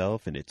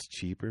yourself, and it's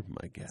cheaper.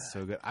 My God. It's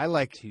so good. I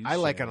like Touche. an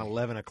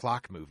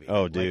 11:00 movie.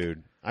 Oh, Like,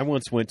 dude. I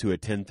once went to a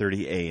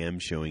 10:30 a.m.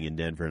 showing in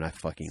Denver, and I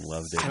fucking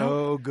loved it.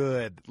 so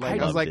good. Like I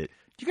was loved like, it.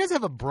 Do you guys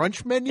have a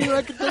brunch menu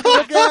I could take a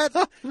look at?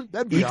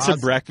 That'd be Eat awesome. some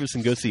breakfast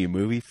and go see a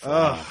movie.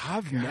 Oh,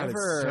 I've God, never,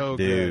 it's so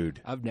dude.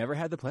 good. I've never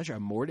had the pleasure. A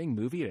morning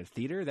movie at a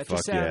theater. That Fuck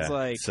just sounds yeah.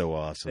 like So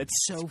awesome. that's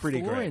so pretty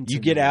great. foreign to You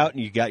get me. out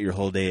and you got your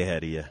whole day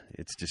ahead of you.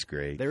 It's just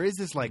great. There is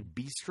this like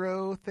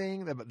bistro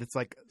thing that's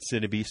like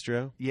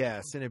Cinebistro.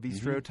 Cine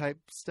Bistro type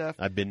stuff.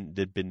 I've been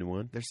to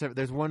one.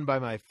 There's one by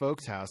my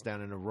folks' house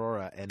down in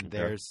Aurora, and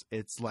Okay.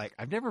 it's like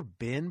I've never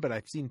been, but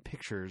I've seen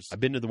pictures, I've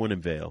been to the one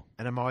in Vale.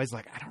 and I'm always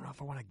like, I don't know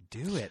if I want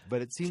to do it,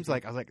 but it seems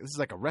like I was like, this is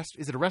like a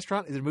Is it a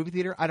restaurant? Is it a movie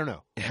theater? I don't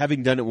know.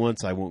 Having done it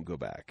once, I won't go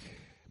back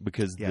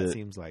because Yeah, it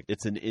seems like.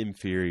 it's an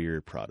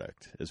inferior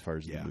product as far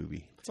as Yeah. the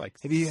movie. It's like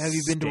Have you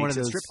been to one of steaks at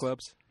those strip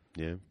clubs?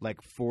 Yeah. like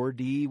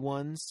 4D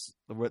ones,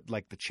 where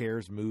like the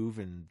chairs move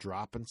and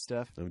drop and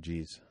stuff? Oh,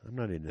 geez. I'm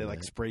not into They that.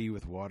 like spray you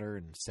with water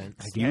and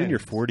scents. You and your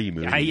 4D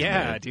movies.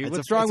 Yeah, man. dude. It's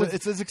What's a- wrong it's a- with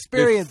it's this the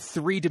experience?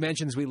 3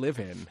 dimensions we live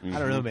in? I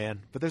don't know,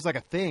 man. But there's like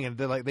a thing, and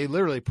they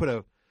literally put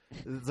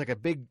it's like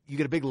you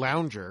get a big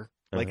lounger,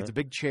 like Uh-huh. it's a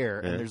big chair,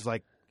 Yeah. and there's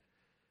like,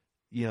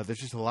 there's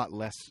just a lot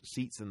less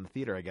seats in the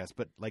theater, I guess.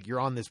 But like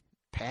you're on this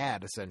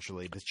pad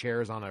essentially. The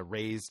chair is on a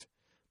raised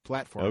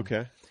platform,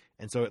 Okay.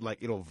 and so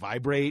it'll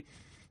vibrate,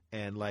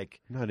 and like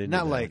Not into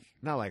not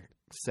that. like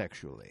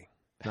sexually,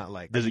 not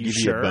like Does it you give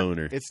you sure? a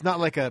boner? It's not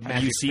like a. Have you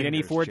Magic seen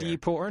any Fingers 4D chair.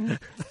 porn?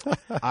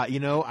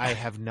 I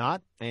have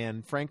not,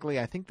 and frankly,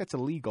 I think that's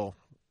illegal.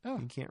 Oh.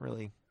 You can't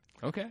really.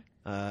 Okay.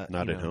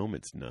 Not at home.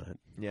 It's not.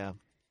 Yeah,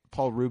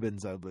 Paul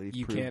Rubens, I believe,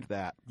 You proved can't-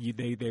 that.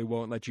 They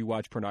won't let you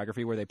watch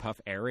pornography where they puff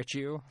air at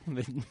you.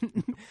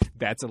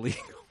 That's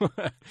illegal.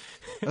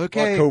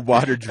 Okay, Cold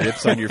water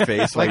drips on your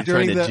face while Like you're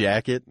trying during to the-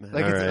 jack it.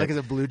 like All it's right. like it's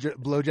a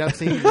blowjob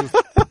scene.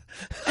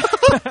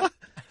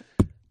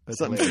 That's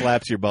Something hilarious.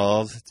 slaps your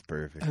balls. It's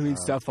perfect. I mean,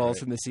 Oh, stuff falls right.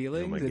 from the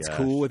ceiling. Oh my It's gosh.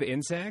 cool with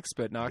insects,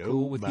 but not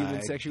cool with Oh human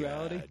my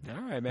sexuality. God.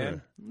 All right,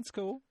 man. That's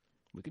cool.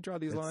 We can draw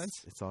these lines.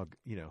 It's all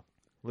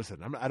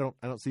Listen, I don't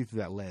see through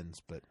that lens,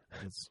 but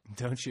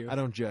Don't you? I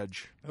don't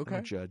judge. Okay. I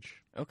don't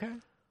judge. Okay.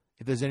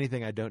 If there's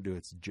anything I don't do,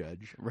 it's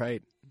judge.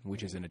 Right.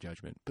 Which isn't a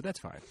judgment, but that's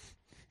fine.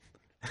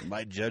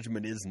 My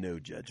judgment is no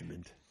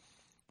judgment.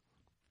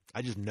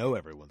 I just know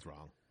everyone's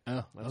wrong.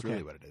 Oh, That's okay.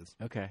 really what it is.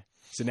 Okay.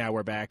 So now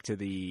we're back to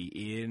the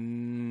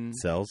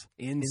Cells.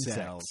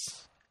 incels.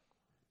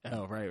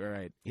 Oh, right.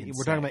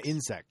 We're talking about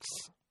insects.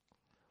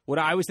 What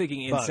I was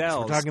thinking Bugs.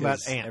 incels. We're talking about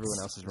 'cause ants. Everyone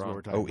else is is what wrong.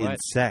 we're talking Oh, about.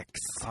 insects.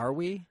 Are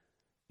we?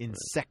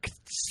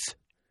 Insects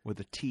with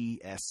a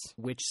TS.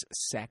 Which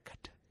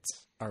sect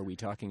are we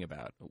talking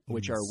about?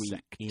 Which are we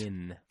Insect.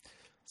 in?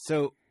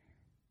 So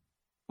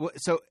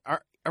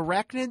are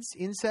arachnids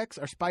insects?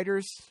 Are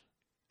spiders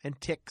and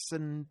ticks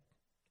and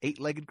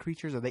 8-legged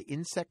creatures? Are they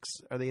insects?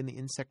 Are they in the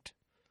insect?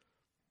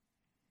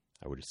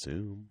 I would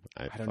assume.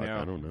 I don't know.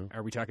 I don't know.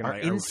 Are we talking Are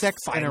about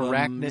insects and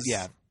arachnids? phylums?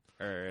 Yeah.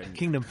 Or,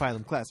 Kingdom,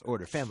 phylum, class,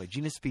 order, family,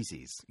 genus,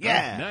 species. Oh,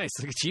 nice.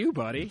 Look at you,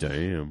 buddy.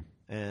 Damn.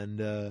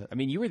 And I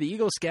mean, you were the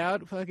Eagle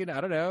Scout. Fucking,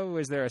 I don't know.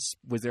 Was there an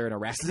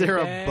arachnid is there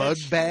a badge? bug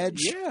badge?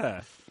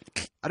 Yeah.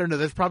 I don't know.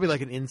 There's probably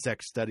like an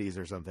insect studies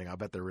or something. I'll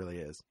bet there really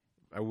is.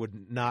 I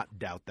would not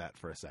doubt that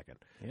for a second.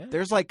 Yeah.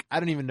 There's like, I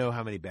don't even know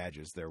how many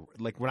badges there were.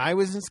 Like when I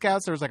was in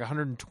Scouts, there was like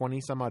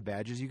 120 some odd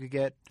badges you could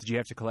get. Did you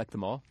have to collect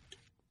them all?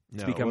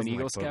 No, become it an wasn't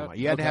Eagle like Scout? Pokemon.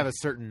 You had to Okay. have a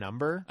certain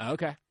number. Oh,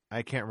 okay.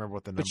 I can't remember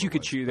what the number But you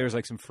could was. choose. There's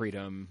like some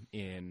freedom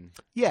in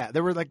Yeah,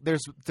 there were like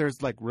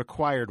there's like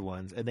required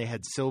ones, and they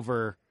had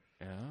silver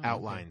oh,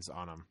 outlines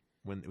on them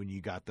when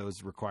you got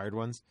those required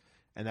ones.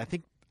 And I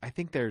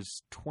think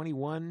there's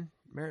 21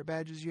 merit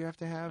badges you have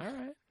to have Okay. All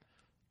right.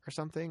 or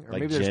something, or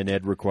Like maybe there's gen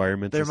ed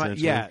requirements. there might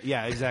essentially?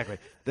 yeah exactly.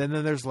 then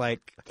there's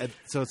like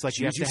so it's like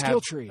you have Choose to your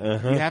have skill tree.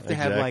 you have to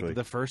have exactly. like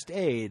the first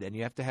aid, and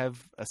you have to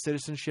have a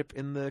citizenship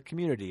in the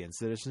community, and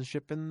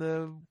citizenship in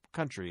the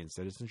country, and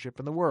citizenship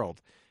in the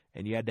world,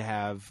 and you had to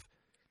have.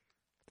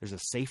 There's a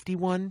safety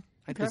one.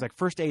 I think Okay. there's like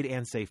first aid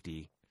and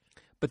safety.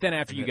 But then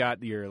after And you then-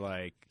 got your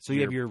like, So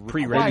you have your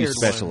pre-registered required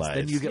specialized. ones.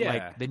 Then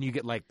you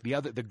get Yeah.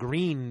 like the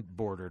green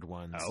bordered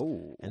ones.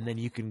 Oh. And then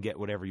you can get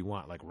whatever you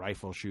want, like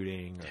rifle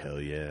shooting or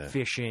Hell yeah.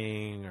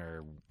 fishing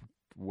or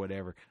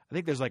whatever. I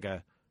think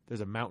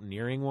there's a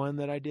mountaineering one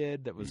that I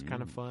did that was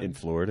kind of fun. In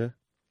Florida?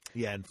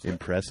 Yeah, and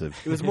Impressive.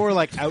 it was more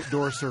like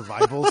outdoor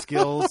survival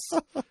skills.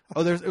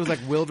 Oh, it was like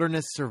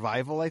wilderness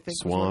survival, I think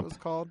was what Swamp. it was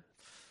called.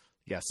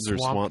 Yes, Is there a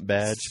swamp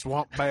badge?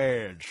 Swamp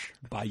badge.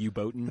 Bayou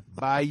boating.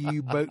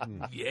 Bayou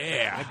boating.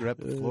 Yeah. I grew up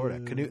in Florida.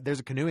 There's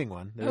a canoeing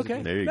one.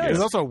 Okay. There you There's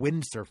go. also a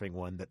windsurfing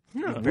one that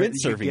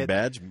Windsurfing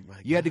badge? My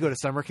You had to go to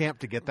summer camp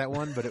to get that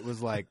one, but it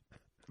was like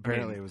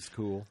apparently I mean, it was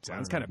cool.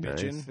 Sounds I kind don't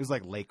of know. Nice. bitchin'. It was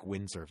like lake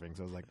windsurfing,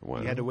 so it was like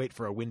Wow. you had to wait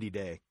for a windy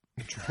day.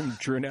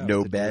 True enough.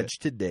 No do badge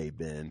today,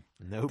 Ben.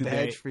 No Did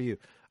badge they- for you.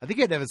 I think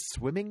you had to have a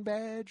swimming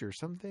badge or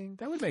something.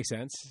 That would make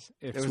sense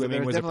if There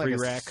swimming was a definitely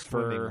prereq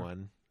swimming for.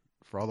 one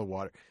for all the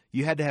water.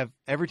 You had to have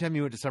every time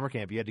you went to summer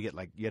camp. You had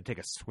to take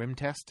a swim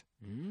test.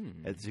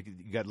 Mm.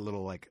 You got a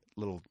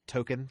little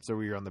token. So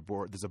when you're on the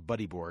board, there's a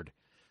buddy board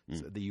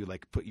so that you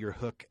like put your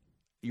hook,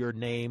 your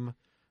name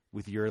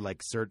with your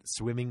like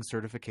swimming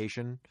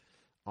certification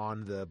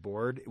on the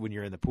board when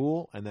you're in the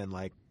pool and then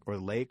like or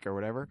the lake or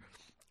whatever.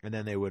 And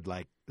then they would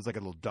it was like a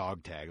little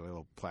dog tag, a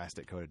little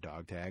plastic coated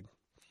dog tag.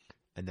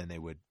 And then they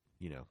would,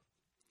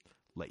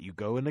 let you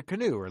go in a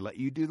canoe or let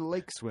you do the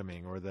lake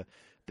swimming or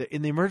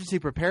in the emergency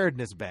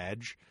preparedness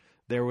badge,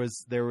 there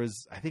was,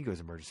 I think it was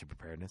emergency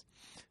preparedness.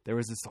 There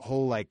was this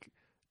whole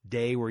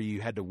day where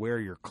you had to wear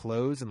your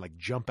clothes and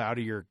jump out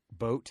of your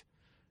boat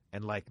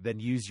and then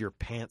use your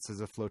pants as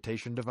a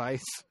flotation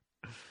device.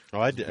 Oh,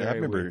 I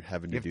remember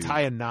having to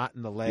tie a knot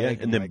in the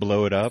leg, and then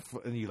blow it up,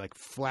 and you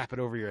flap it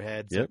over your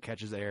head so it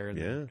catches air.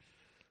 And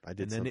I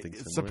did something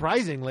similar.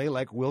 Surprisingly,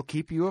 will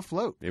keep you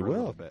afloat. It for will. a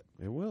little bit.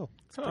 It will.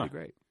 It's pretty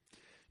great.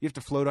 You have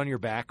to float on your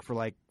back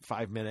for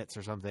 5 minutes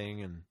or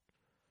something, and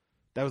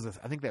I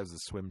think that was a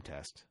swim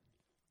test.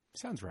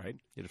 Sounds right.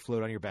 You had to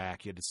float on your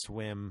back. You had to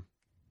swim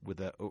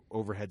with an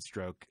overhead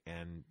stroke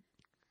and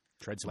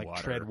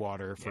tread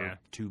water for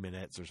 2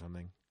 minutes or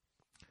something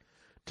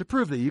to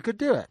prove that you could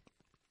do it.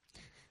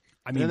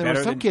 I mean, there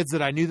were some kids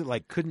that I knew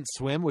that couldn't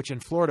swim, which in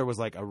Florida was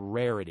a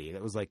rarity.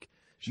 That was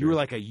you were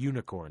like a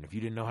unicorn if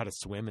you didn't know how to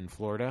swim in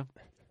Florida.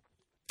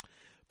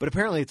 But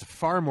apparently, it's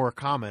far more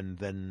common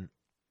than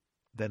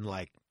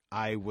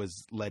I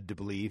was led to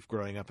believe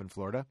growing up in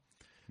Florida.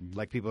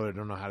 Mm-hmm. People that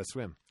don't know how to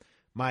swim.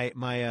 My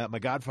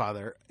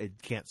godfather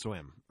can't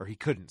swim, or he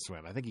couldn't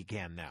swim. I think he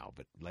can now,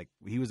 but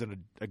he was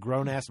a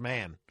grown ass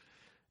man,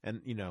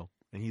 and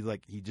and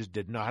he just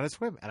didn't know how to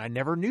swim, and I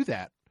never knew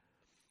that,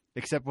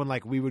 except when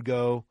we would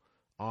go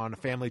on a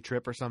family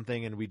trip or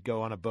something, and we'd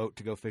go on a boat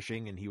to go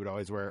fishing, and he would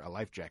always wear a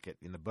life jacket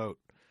in the boat.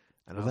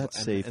 And that's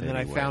safe. And then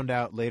I found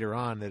out later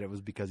on that it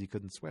was because he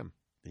couldn't swim.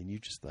 And you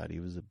just thought he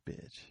was a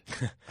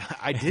bitch.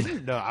 I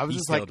didn't know. I was he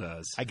just still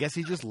does. I guess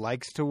he just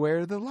likes to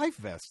wear the life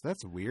vest.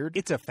 That's weird.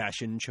 It's a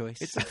fashion choice.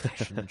 It's a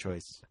fashion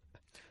choice.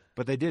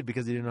 But they did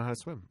because he didn't know how to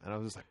swim. And I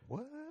was just like,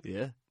 what?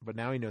 Yeah. But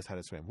now he knows how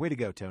to swim. Way to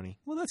go, Tony.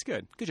 Well, that's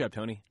good. Good job,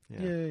 Tony.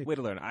 Yeah. Yay. Way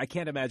to learn. I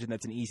can't imagine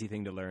that's an easy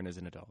thing to learn as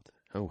an adult.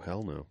 Oh,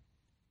 hell no.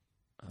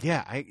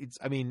 Yeah.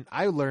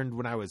 I learned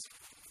when I was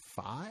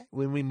 5,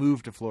 when we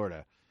moved to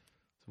Florida,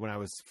 when I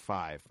was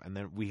 5. And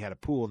then we had a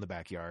pool in the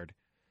backyard.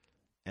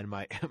 And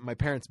my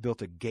parents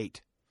built a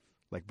gate,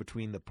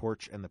 between the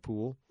porch and the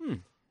pool,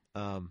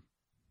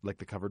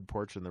 the covered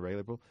porch and the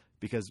regular pool,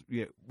 because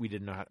we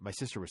didn't know how. My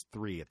sister was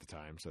 3 at the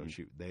time, so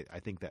I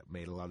think that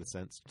made a lot of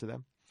sense to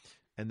them.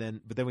 And then,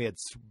 but then we had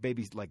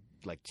babies like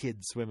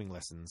kids swimming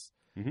lessons,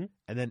 and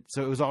then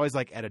so it was always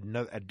at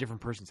a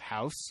different person's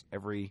house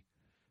every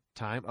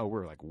time. Oh,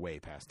 we're way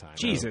past time.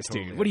 Jesus,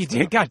 totally dude, what do you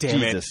do? God damn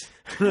Jesus.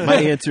 My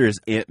answer is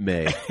Aunt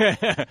May.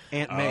 Aunt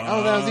May.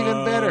 Oh, that was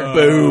even better.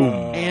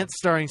 Boom. Ants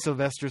starring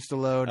Sylvester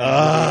Stallone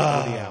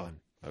and Woody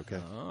Allen. Okay.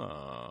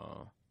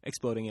 Oh.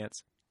 Exploding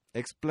ants.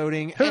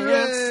 Exploding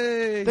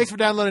Hooray! ants. Thanks for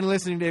downloading and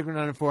listening to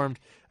Ignorant Uninformed,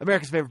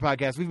 America's favorite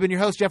podcast. We've been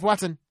your host, Jeff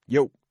Watson.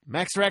 Yo.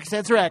 Max Rack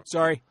Senserac.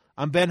 Sorry.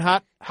 I'm Ben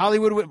Hot,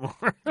 Hollywood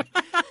Whitmore.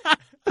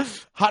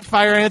 Hot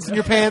fire ants in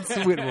your pants,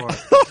 Whitmore.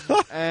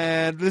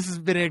 And this has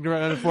been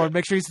Ignorant Uninformed.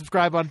 Make sure you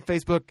subscribe on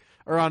Facebook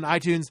or on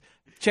iTunes.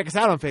 Check us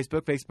out on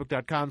Facebook,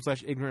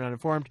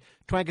 facebook.com/ignorantuninformed.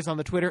 Twank us on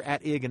the Twitter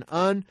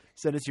 @IgAndUn.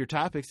 Send us your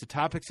topics to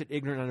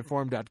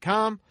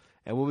topics@ignorantuninformed.com.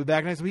 And we'll be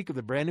back next week with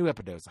a brand new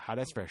episode of Hot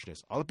Ass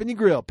Freshness. All up in your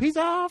grill. Peace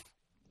off.